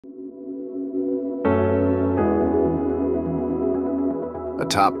A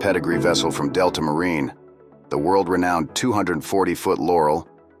top pedigree vessel from Delta Marine, the world-renowned 240-foot Laurel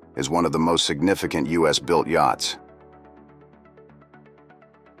is one of the most significant U.S.-built yachts.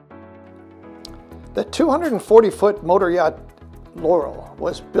 The 240-foot motor yacht Laurel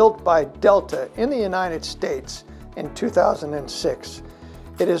was built by Delta in the United States in 2006.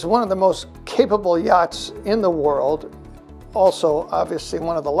 It is one of the most capable yachts in the world, also obviously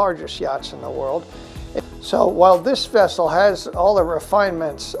one of the largest yachts in the world. So while this vessel has all the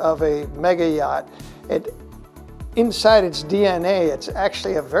refinements of a mega yacht, inside its DNA, it's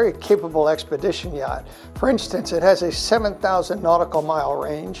actually a very capable expedition yacht. For instance, it has a 7,000 nautical mile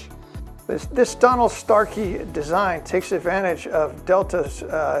range. This Donald Starkey design takes advantage of Delta's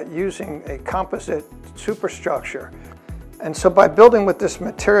using a composite superstructure. And so by building with this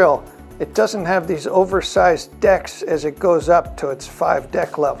material, it doesn't have these oversized decks as it goes up to its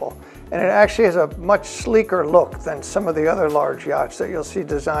 5-deck level. And it actually has a much sleeker look than some of the other large yachts that you'll see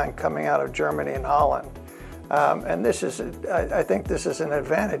designed coming out of Germany and Holland. And this is, I think this is an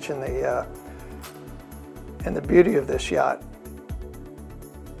advantage in the beauty of this yacht.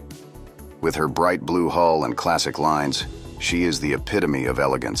 With her bright blue hull and classic lines, she is the epitome of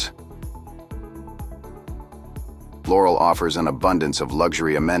elegance. Laurel offers an abundance of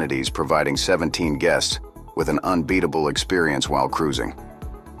luxury amenities, providing 17 guests with an unbeatable experience while cruising.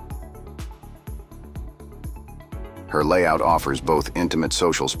 Her layout offers both intimate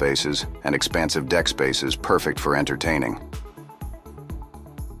social spaces and expansive deck spaces perfect for entertaining.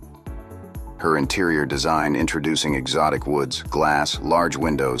 Her interior design, introducing exotic woods, glass, large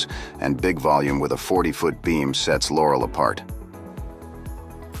windows, and big volume with a 40-foot beam, sets Laurel apart.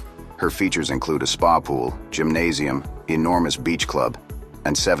 Her features include a spa pool, gymnasium, enormous beach club,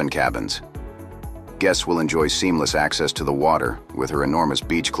 and 7 cabins. Guests will enjoy seamless access to the water with her enormous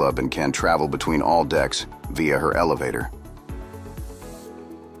beach club and can travel between all decks via her elevator.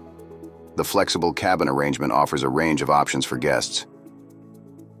 The flexible cabin arrangement offers a range of options for guests.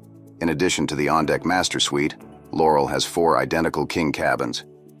 In addition to the on-deck master suite, Laurel has 4 identical king cabins,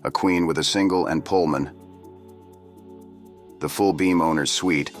 a queen with a single and Pullman. The full beam owner's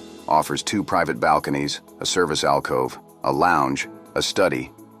suite offers 2 private balconies, a service alcove, a lounge, a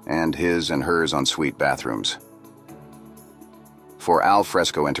study, and his and hers ensuite bathrooms. For al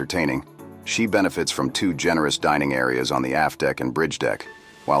fresco entertaining, she benefits from 2 generous dining areas on the aft deck and bridge deck,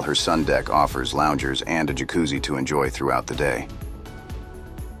 while her Sundeck offers loungers and a jacuzzi to enjoy throughout the day.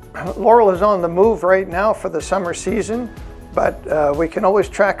 Laurel is on the move right now for the summer season, but we can always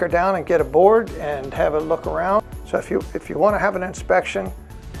track her down and get aboard and have a look around. So if you want to have an inspection,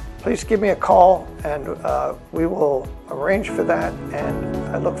 please give me a call and we will arrange for that, and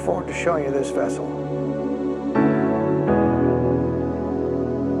I look forward to showing you this vessel.